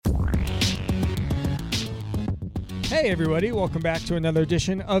Hey everybody, welcome back to another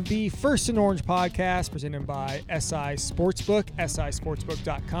edition of the First and Orange podcast presented by SI Sportsbook,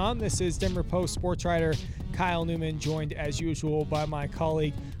 sisportsbook.com. This is Denver Post sports writer Kyle Newman, joined as usual by my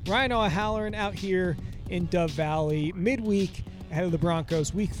colleague Ryan O'Halloran out here in Dove Valley midweek ahead of the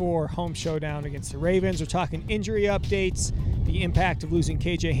Broncos Week 4 home showdown against the Ravens. We're talking injury updates, the impact of losing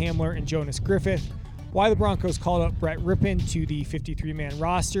KJ Hamler and Jonas Griffith, why the Broncos called up Brett Rippon to the 53-man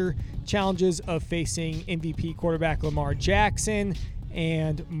roster, challenges of facing MVP quarterback Lamar Jackson,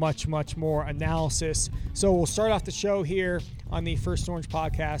 and much, much more analysis. So we'll start off the show here on the First Orange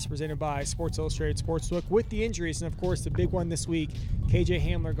podcast presented by Sports Illustrated Sportsbook with the injuries. And, of course, the big one this week, KJ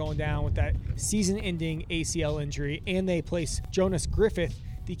Hamler going down with that season-ending ACL injury, and they place Jonas Griffith,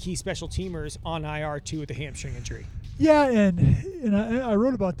 the key special teamers, on IR too with a hamstring injury. Yeah, and I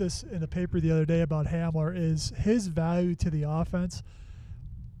wrote about this in the paper the other day about Hamler. Is his value to the offense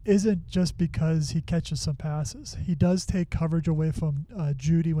isn't just because he catches some passes. He does take coverage away from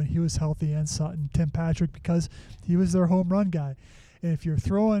Judy when he was healthy, and Sutton, Tim Patrick, because he was their home run guy. And if you're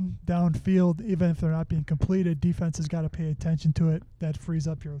throwing downfield, even if they're not being completed, defense has got to pay attention to it. That frees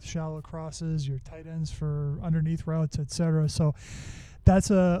up your shallow crosses, your tight ends for underneath routes, etc. So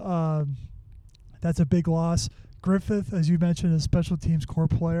that's a big loss. Griffith, as you mentioned, is a special teams core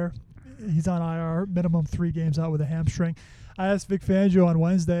player. He's on IR, minimum 3 games out with a hamstring. I asked Vic Fangio on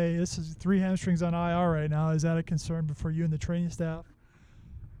Wednesday, this is 3 hamstrings on IR right now. Is that a concern for you and the training staff?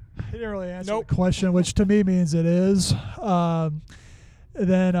 He didn't really answer the question, which to me means it is. So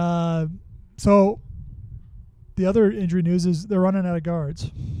the other injury news is they're running out of guards.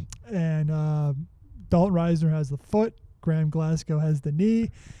 And Dalton Risner has the foot. Graham Glasgow has the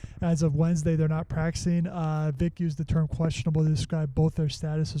knee. As of Wednesday, they're not practicing. Vic used the term questionable to describe both their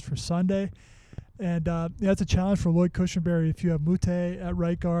statuses for Sunday. And that's a challenge for Lloyd Cushenberry if you have Mute at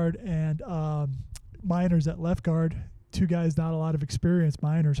right guard and Miners at left guard. 2 guys, not a lot of experience.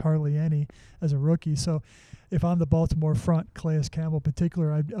 Miners, hardly any as a rookie. So if I'm the Baltimore front, Calais Campbell in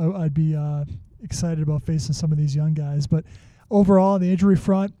particular, I'd be excited about facing some of these young guys. But overall, on the injury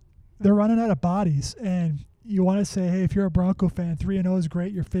front, they're running out of bodies. And you want to say, hey, if you're a Bronco fan, 3-0 is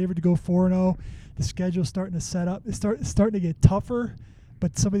great. You're favored to go 4-0. The schedule's starting to set up. It's starting to get tougher,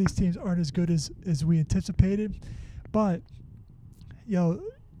 but some of these teams aren't as good as we anticipated. But, you're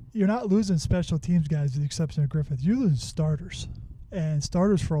not losing special teams guys with the exception of Griffith. You're losing starters, and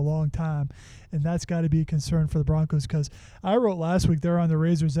starters for a long time, and that's got to be a concern for the Broncos because I wrote last week they're on the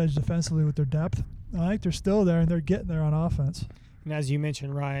razor's edge defensively with their depth. I think they're still there, and they're getting there on offense. And as you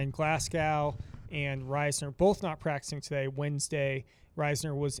mentioned, Ryan, Glasgow and Risner both not practicing today. Wednesday,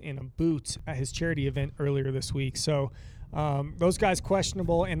 Risner was in a boot at his charity event earlier this week. So those guys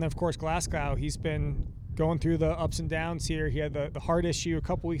questionable. And, of course, Glasgow, he's been going through the ups and downs here. He had the heart issue a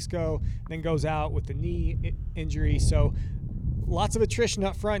couple weeks ago, then goes out with the knee injury. So lots of attrition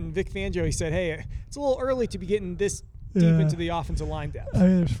up front. And Vic Fangio, he said, hey, it's a little early to be getting this deep into the offensive line depth. I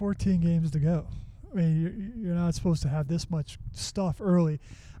mean, there's 14 games to go. I mean, you're not supposed to have this much stuff early.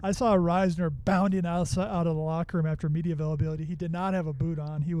 I saw Risner bounding out of the locker room after media availability. He did not have a boot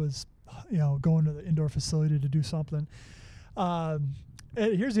on. He was, going to the indoor facility to do something. And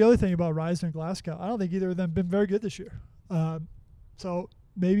here's the other thing about Risner and Glasgow. I don't think either of them have been very good this year. So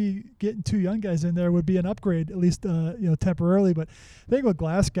maybe getting 2 young guys in there would be an upgrade, at least, temporarily. But the thing with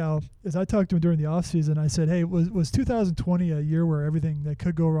Glasgow is I talked to him during the offseason. I said, hey, was 2020 a year where everything that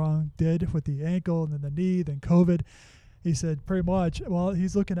could go wrong did with the ankle and then the knee, then COVID? He said pretty much. Well,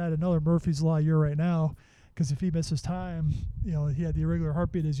 he's looking at another Murphy's Law year right now because if he misses time, he had the irregular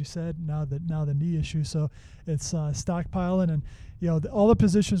heartbeat, as you said, now the knee issue. So it's stockpiling. And, all the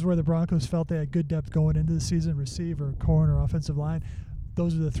positions where the Broncos felt they had good depth going into the season, receiver, corner, offensive line,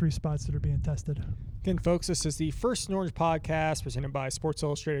 those are the 3 spots that are being tested. Again, folks, this is the First and Orange podcast presented by Sports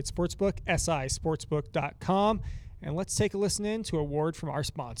Illustrated Sportsbook, sisportsbook.com. And let's take a listen in to a word from our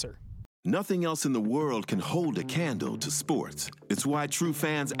sponsor. Nothing else in the world can hold a candle to sports. It's why true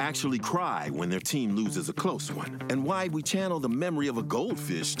fans actually cry when their team loses a close one, and why we channel the memory of a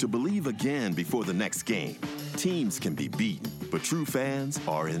goldfish to believe again before the next game. Teams can be beaten, but true fans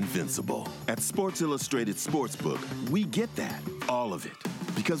are invincible. At Sports Illustrated Sportsbook, we get that, all of it,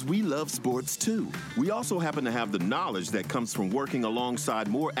 because we love sports too. We also happen to have the knowledge that comes from working alongside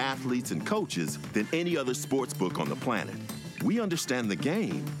more athletes and coaches than any other sportsbook on the planet. We understand the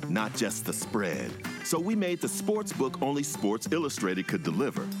game, not just the spread. So we made the sportsbook only Sports Illustrated could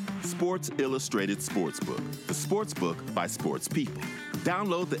deliver. Sports Illustrated Sportsbook, the sportsbook by sports people.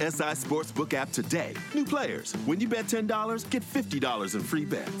 Download the SI Sportsbook app today. New players, when you bet $10, get $50 in free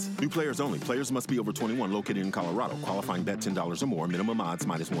bets. New players only. Players must be over 21, located in Colorado. Qualifying bet $10 or more. Minimum odds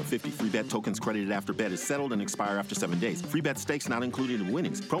 -150. Free bet tokens credited after bet is settled and expire after 7 days. Free bet stakes not included in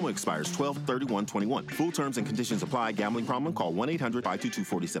winnings. Promo expires 12/31/21. Full terms and conditions apply. Gambling problem? Call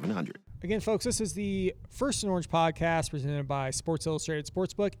 1-800-522-4700. Again, folks, this is the First and Orange podcast presented by Sports Illustrated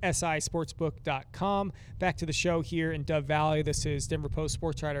Sportsbook, sisportsbook.com. Back to the show here in Dove Valley. This is Denver Post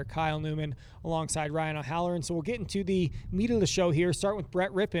sports writer Kyle Newman alongside Ryan O'Halloran. So we'll get into the meat of the show here. Start with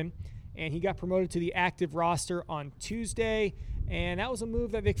Brett Rypien, and he got promoted to the active roster on Tuesday. And that was a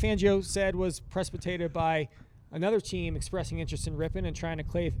move that Vic Fangio said was precipitated by another team expressing interest in Rypien and trying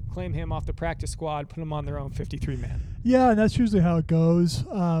to claim him off the practice squad, put him on their own 53-man. Yeah, and that's usually how it goes.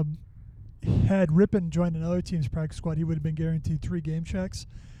 Had Rypien joined another team's practice squad, he would have been guaranteed 3 game checks.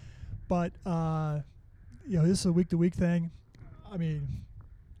 But, this is a week-to-week thing. I mean,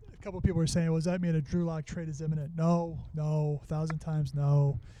 a couple of people were saying, does that mean a Drew Lock trade is imminent? No, 1,000 times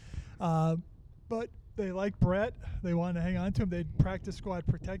no. But they like Brett. They wanted to hang on to him. They practice squad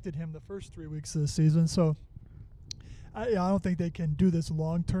protected him the first 3 weeks of the season. So I don't think they can do this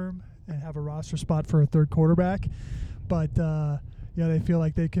long-term and have a roster spot for a third quarterback. But, they feel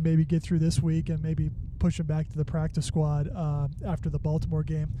like they can maybe get through this week and maybe push him back to the practice squad after the Baltimore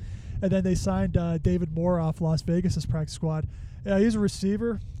game. And then they signed David Moore off Las Vegas' practice squad. He's a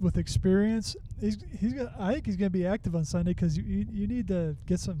receiver with experience. I think he's going to be active on Sunday because you need to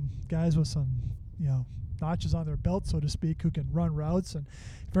get some guys with some, notches on their belt, so to speak, who can run routes. And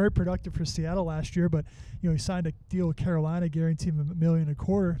very productive for Seattle last year. But, he signed a deal with Carolina, guaranteed him $1.25 million.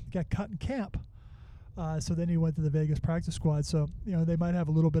 He got cut in camp. So then he went to the Vegas practice squad. So, they might have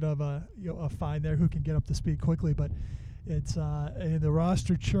a little bit of a find there who can get up to speed quickly. But it's and the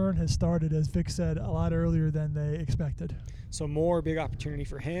roster churn has started, as Vic said, a lot earlier than they expected. So more big opportunity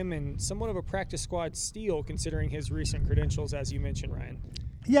for him and somewhat of a practice squad steal considering his recent credentials, as you mentioned, Ryan.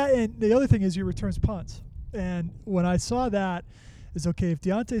 Yeah, and the other thing is he returns punts. And when I saw that, is okay, if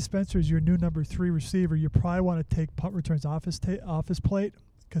Deontay Spencer is your new number 3 receiver, you probably want to take punt returns off his plate,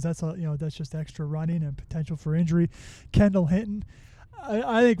 because that's just extra running and potential for injury. Kendall Hinton,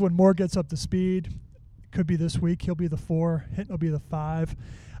 I think when Moore gets up to speed, could be this week, he'll be the 4, Hinton will be the 5,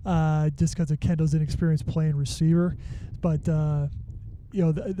 just because of Kendall's inexperienced playing receiver. But they're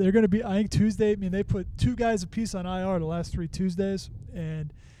going to be, I think Tuesday, they put 2 guys apiece on IR the last 3 Tuesdays,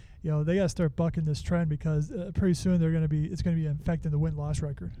 and they got to start bucking this trend because pretty soon it's going to be infecting the win-loss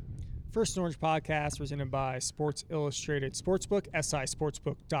record. First and Orange podcast presented by Sports Illustrated Sportsbook,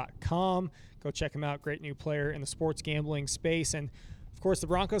 sisportsbook.com. Go check him out. Great new player in the sports gambling space. And, of course, the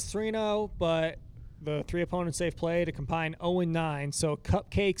Broncos 3-0, but the 3 opponents they've played a combined 0-9. So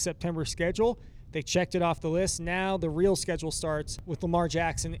cupcake September schedule. They checked it off the list. Now the real schedule starts with Lamar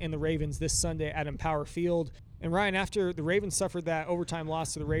Jackson and the Ravens this Sunday at Empower Field. And, Ryan, after the Ravens suffered that overtime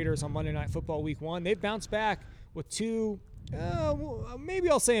loss to the Raiders on Monday Night Football Week 1, they've bounced back with 2 maybe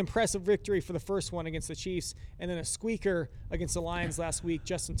I'll say impressive victory for the first one against the Chiefs, and then a squeaker against the Lions last week.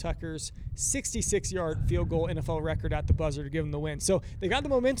 Justin Tucker's 66-yard field goal NFL record at the buzzer to give them the win. So they got the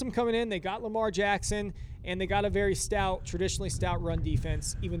momentum coming in. They got Lamar Jackson, and they got a very traditionally stout run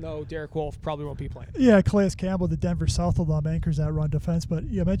defense, even though Derek Wolfe probably won't be playing. Yeah, Calais Campbell, the Denver South alum, anchors that run defense. But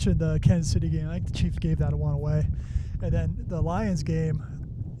you mentioned the Kansas City game. I think the Chiefs gave that one away. And then the Lions game,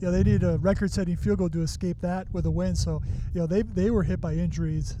 they needed a record-setting field goal to escape that with a win. So, they were hit by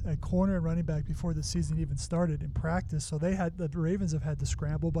injuries at corner and running back before the season even started in practice. So the Ravens have had to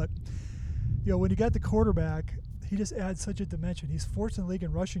scramble. But, when you got the quarterback, he just adds such a dimension. He's 4th in the league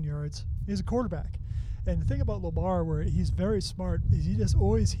in rushing yards. He's a quarterback. And the thing about Lamar, where he's very smart,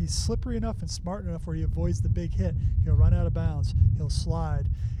 is he's slippery enough and smart enough where he avoids the big hit. He'll run out of bounds. He'll slide,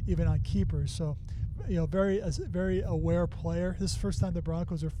 even on keepers. So, very aware player. This is the first time the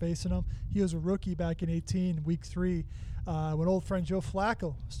Broncos are facing him. He was a rookie back in 18, week 3, when old friend Joe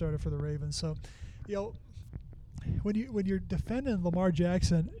Flacco started for the Ravens. So, when you're defending Lamar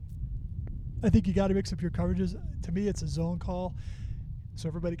Jackson, I think you got to mix up your coverages. To me, it's a zone call, so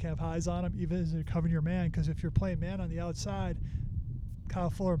everybody can have eyes on him, even as you're covering your man. Because if you're playing man on the outside,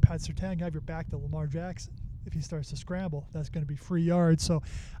 Kyle Fuller and Pat Surtain have your back to Lamar Jackson. If he starts to scramble, that's going to be free yards. So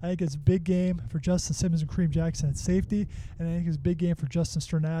I think it's a big game for Justin Simmons and Kareem Jackson at safety, and I think it's a big game for Justin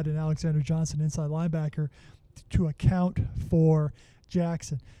Strnad and Alexander Johnson, inside linebacker, to account for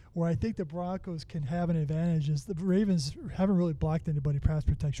Jackson. Where I think the Broncos can have an advantage is the Ravens haven't really blocked anybody pass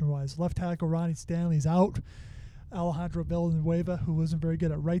protection-wise. Left tackle Ronnie Stanley's out. Alejandro Villanueva, who wasn't very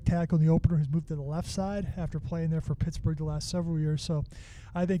good at right tackle in the opener, has moved to the left side after playing there for Pittsburgh the last several years. So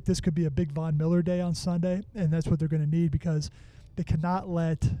I think this could be a big Von Miller day on Sunday, and that's what they're going to need because they cannot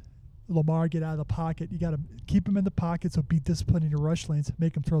let Lamar get out of the pocket. You got to keep him in the pocket, so be disciplined in your rush lanes,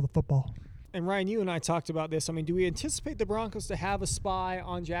 make him throw the football. And Ryan, you and I talked about this. I mean, do we anticipate the Broncos to have a spy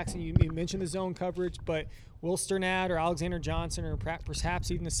on Jackson? You mentioned the zone coverage, but will Sternad or Alexander Johnson or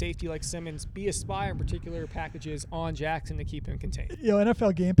perhaps even a safety like Simmons be a spy in particular packages on Jackson to keep him contained?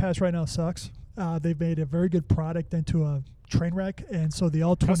 NFL Game Pass right now sucks. They've made a very good product into a train wreck, and so the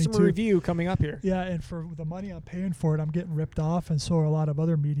all-22 customer review coming up here. Yeah, and for the money I'm paying for it, I'm getting ripped off, and so are a lot of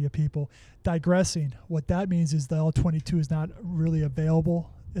other media people. Digressing, what that means is the all-22 is not really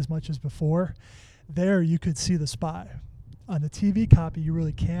available as much as before. There you could see the spy. On the TV copy, you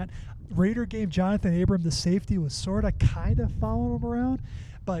really can't. Raider game, Jonathan Abram, the safety, was sort of kind of following him around,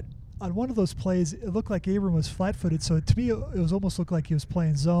 but on one of those plays, it looked like Abram was flat-footed, so to me, it was almost looked like he was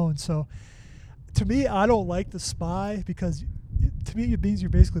playing zone. So to me, I don't like the spy because to me it means you're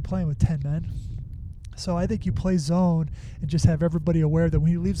basically playing with 10 men. So I think you play zone and just have everybody aware that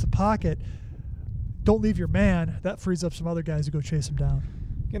when he leaves the pocket, don't leave your man. That frees up some other guys to go chase him down.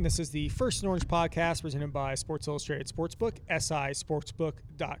 Again, this is the First and Orange podcast presented by Sports Illustrated Sportsbook,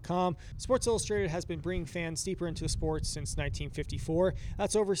 sisportsbook.com. Sports Illustrated has been bringing fans deeper into the sports since 1954.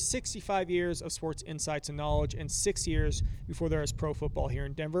 That's over 65 years of sports insights and knowledge, and 6 years before there was pro football here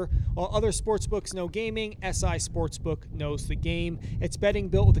in Denver. While other sports books know gaming, SI Sportsbook knows the game. It's betting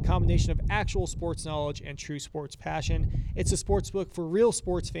built with a combination of actual sports knowledge and true sports passion. It's a sports book for real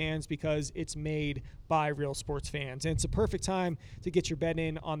sports fans because it's made by real sports fans. And it's a perfect time to get your bet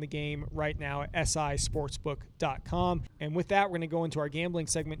in on the game right now at sisportsbook.com. And with that, we're going to go into our gambling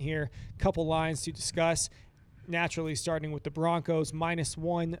segment here. Couple lines to discuss. Naturally, starting with the Broncos,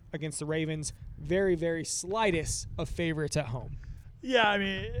 -1 against the Ravens. Very, very slightest of favorites at home. Yeah, I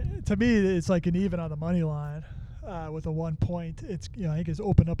mean, to me, it's like an even on the money line with a 1 point. It's, I think it's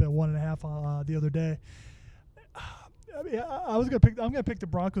opened up at 1.5 the other day. I mean, I'm gonna pick the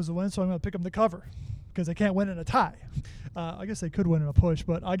Broncos to win, so I'm gonna pick them to cover because they can't win in a tie. I guess they could win in a push,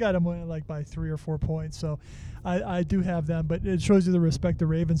 but I got them winning like by 3 or 4 points. So I do have them, but it shows you the respect the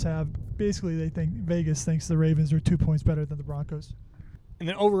Ravens have. Basically, Vegas thinks the Ravens are 2 points better than the Broncos. And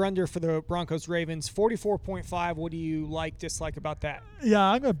then over/under for the Broncos-Ravens, 44.5. What do you dislike about that? Yeah,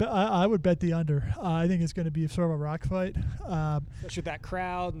 I would bet the under. I think it's going to be sort of a rock fight. Especially with that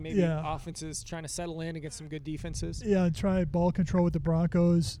crowd, maybe offenses trying to settle in against some good defenses. Yeah, and try ball control with the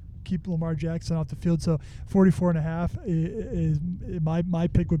Broncos, keep Lamar Jackson off the field. So 44.5 is my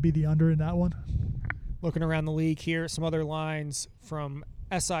pick would be the under in that one. Looking around the league here, some other lines from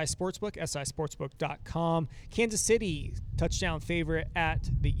SI Sportsbook, sisportsbook.com. Kansas City, touchdown favorite at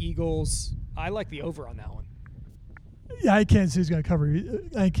the Eagles. I like the over on that one. Yeah, I think Kansas City's going to cover.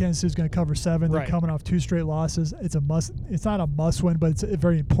 I think Kansas City's going to cover 7. They're coming off 2 straight losses. It's a must. It's not a must win, but it's a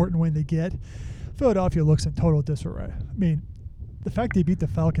very important win they get. Philadelphia looks in total disarray. I mean, the fact they beat the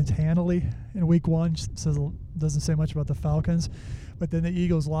Falcons handily in Week 1 doesn't say much about the Falcons, but then the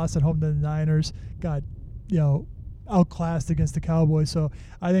Eagles lost at home to the Niners, got outclassed against the Cowboys. So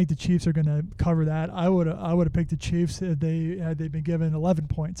I think the Chiefs are going to cover that. I would have picked the Chiefs if had they been given 11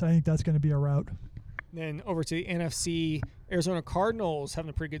 points. I think that's going to be a rout. Then over to the NFC, Arizona Cardinals having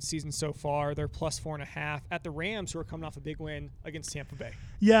a pretty good season so far. They're +4.5 at the Rams, who are coming off a big win against Tampa Bay.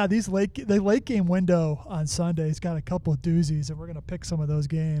 Yeah, the late game window on Sunday's got a couple of doozies, and we're going to pick some of those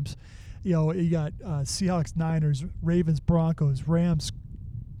games. You got Seahawks, Niners, Ravens, Broncos, Rams,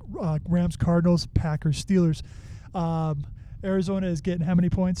 Cardinals, Packers, Steelers. Arizona is getting how many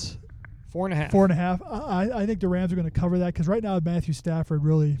points? 4.5. 4.5. I think the Rams are going to cover that because right now Matthew Stafford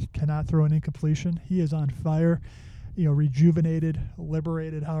really cannot throw an incompletion. He is on fire, rejuvenated,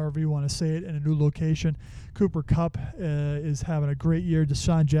 liberated, however you want to say it, in a new location. Cooper Kupp is having a great year.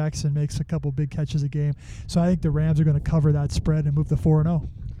 Deshaun Jackson makes a couple big catches a game. So I think the Rams are going to cover that spread and move to 4-0.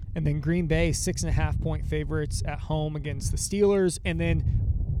 And then Green Bay, 6.5-point favorites at home against the Steelers. And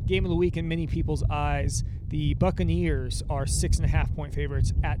then game of the week in many people's eyes, the Buccaneers are 6.5-point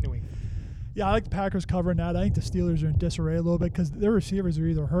favorites at New England. Yeah, I like the Packers covering that. I think the Steelers are in disarray a little bit because their receivers are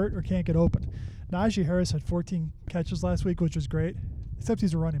either hurt or can't get open. Najee Harris had 14 catches last week, which was great, except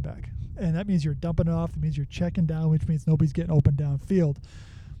he's a running back. And that means you're dumping it off. It means you're checking down, which means nobody's getting open downfield.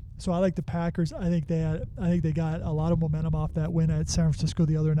 So I like the Packers. I think they got a lot of momentum off that win at San Francisco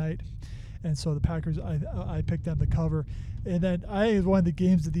the other night. And so the Packers, I picked them to cover. And then I think it's one of the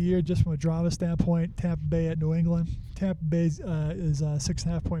games of the year just from a drama standpoint, Tampa Bay at New England. Tampa Bay is a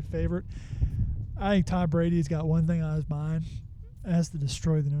 6.5-point favorite. I think Tom Brady's got one thing on his mind. It has to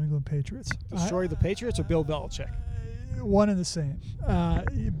destroy the New England Patriots. Destroy the Patriots or Bill Belichick? One and the same.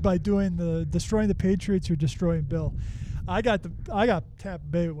 By destroying the Patriots, you're destroying Bill. I got Tampa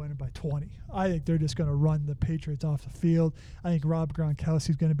Bay winning by 20. I think they're just going to run the Patriots off the field. I think Rob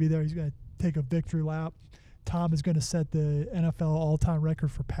Gronkowski's going to be there. He's going to take a victory lap. Tom is going to set the NFL all-time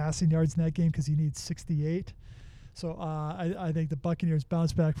record for passing yards in that game because he needs 68. So I think the Buccaneers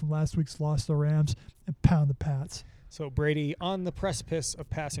bounce back from last week's loss to the Rams and pound the Pats. So Brady on the precipice of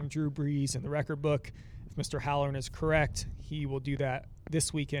passing Drew Brees in the record book. If Mr. Halloran is correct, he will do that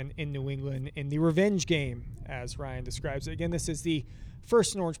this weekend in New England in the revenge game, as Ryan describes it. Again, this is the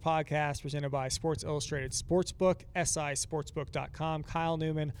First and Orange podcast presented by Sports Illustrated Sportsbook, sisportsbook.com. Kyle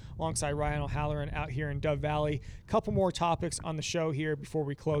Newman alongside Ryan O'Halloran out here in Dove Valley. Couple more topics on the show here before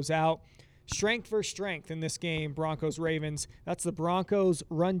we close out. Strength versus strength in this game, Broncos-Ravens. That's the Broncos'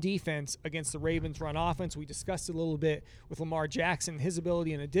 run defense against the Ravens' run offense. We discussed it a little bit with Lamar Jackson, his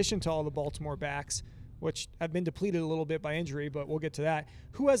ability in addition to all the Baltimore backs, which have been depleted a little bit by injury, but we'll get to that.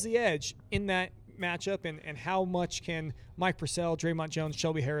 Who has the edge in that matchup, and how much can Mike Purcell, Draymond Jones,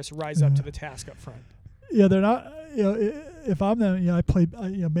 Shelby Harris rise up to the task up front? Yeah, they're not. If I'm them, I play.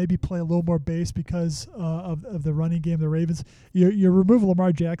 Maybe play a little more base because of the running game. The Ravens. You remove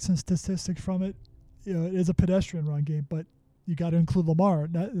Lamar Jackson's statistics from it. It is a pedestrian run game, but you got to include Lamar.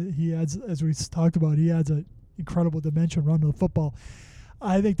 He adds, as we talked about, he adds an incredible dimension run to the football.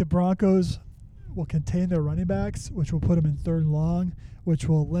 I think the Broncos will contain their running backs, which will put them in third and long, which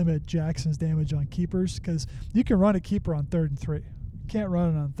will limit Jackson's damage on keepers because you can run a keeper on 3rd and 3. You can't run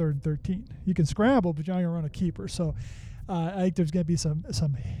it on 3rd and 13. You can scramble, but you're not going to run a keeper. So I think there's going to be some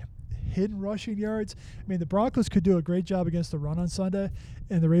hidden rushing yards. I mean, the Broncos could do a great job against the run on Sunday,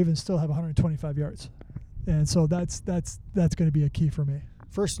 and the Ravens still have 125 yards. And so that's going to be a key for me.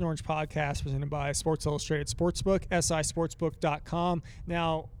 First and Orange podcast presented by Sports Illustrated Sportsbook, sisportsbook.com.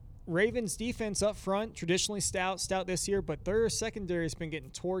 Now, Ravens defense up front, traditionally stout this year, but their secondary has been getting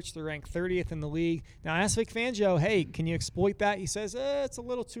torched. They're ranked 30th in the league. Now, I asked Vic Fangio, hey, can you exploit that? He says, it's a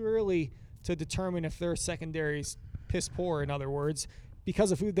little too early to determine if their secondary's piss poor, in other words,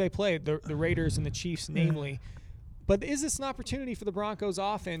 because of who they play, the Raiders and the Chiefs, namely. But is this an opportunity for the Broncos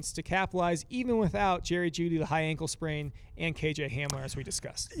offense to capitalize even without Jerry Jeudy, the high ankle sprain, and KJ Hamler, as we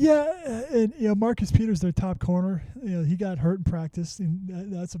discussed? Yeah, and Marcus Peters, their top corner, he got hurt in practice,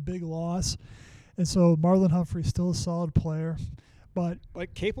 and that's a big loss. And so Marlon Humphrey's still a solid player, but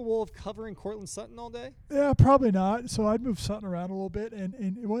capable of covering Cortland Sutton all day? Yeah, probably not. So I'd move Sutton around a little bit.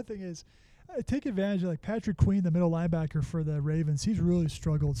 And one thing is, take advantage of like Patrick Queen, the middle linebacker for the Ravens. He's really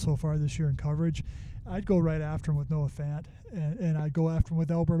struggled so far this year in coverage. I'd go right after him with Noah Fant, and I'd go after him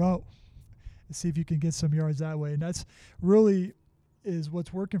with Albert O and see if you can get some yards that way. And that's really is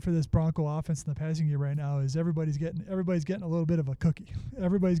what's working for this Bronco offense in the passing game right now is everybody's getting a little bit of a cookie.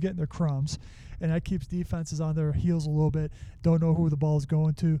 Everybody's getting their crumbs, and that keeps defenses on their heels a little bit. Don't know who the ball is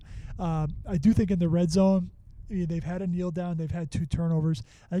going to. I do think in the red zone, they've had a kneel down. They've had 2 turnovers.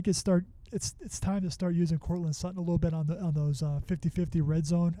 I think it's time to start using Cortland Sutton a little bit on those 50-50 red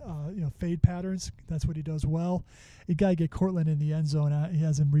zone fade patterns. That's what he does well. You got to get Cortland in the end zone. He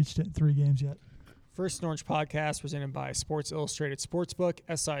hasn't reached it in 3 games yet. First and Orange podcast presented by Sports Illustrated Sportsbook,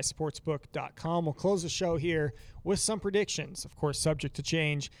 sisportsbook.com. We'll close the show here with some predictions, of course, subject to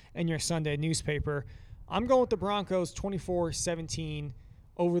change, in your Sunday newspaper. I'm going with the Broncos 24-17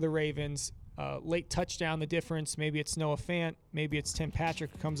 over the Ravens. Late touchdown, the difference. Maybe it's Noah Fant. Maybe it's Tim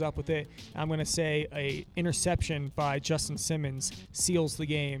Patrick who comes up with it. I'm going to say a interception by Justin Simmons seals the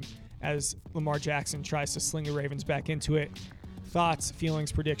game as Lamar Jackson tries to sling the Ravens back into it. Thoughts,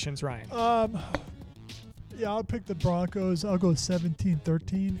 feelings, predictions, Ryan? I'll pick the Broncos. I'll go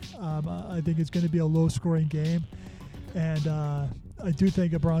 17-13. I think it's going to be a low-scoring game. And I do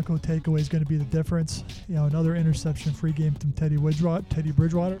think a Bronco takeaway is going to be the difference. Another interception-free game from Teddy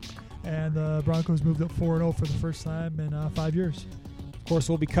Bridgewater. And the Broncos moved up 4-0 for the first time in 5 years. Of course,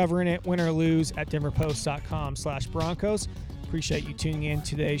 we'll be covering it, win or lose, at denverpost.com/Broncos. Appreciate you tuning in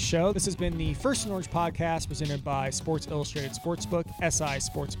to today's show. This has been the First and Orange podcast presented by Sports Illustrated Sportsbook,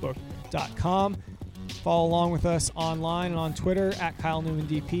 sisportsbook.com. Follow along with us online and on Twitter at Kyle Newman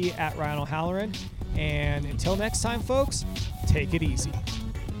DP, at Ryan O'Halloran. And until next time, folks, take it easy.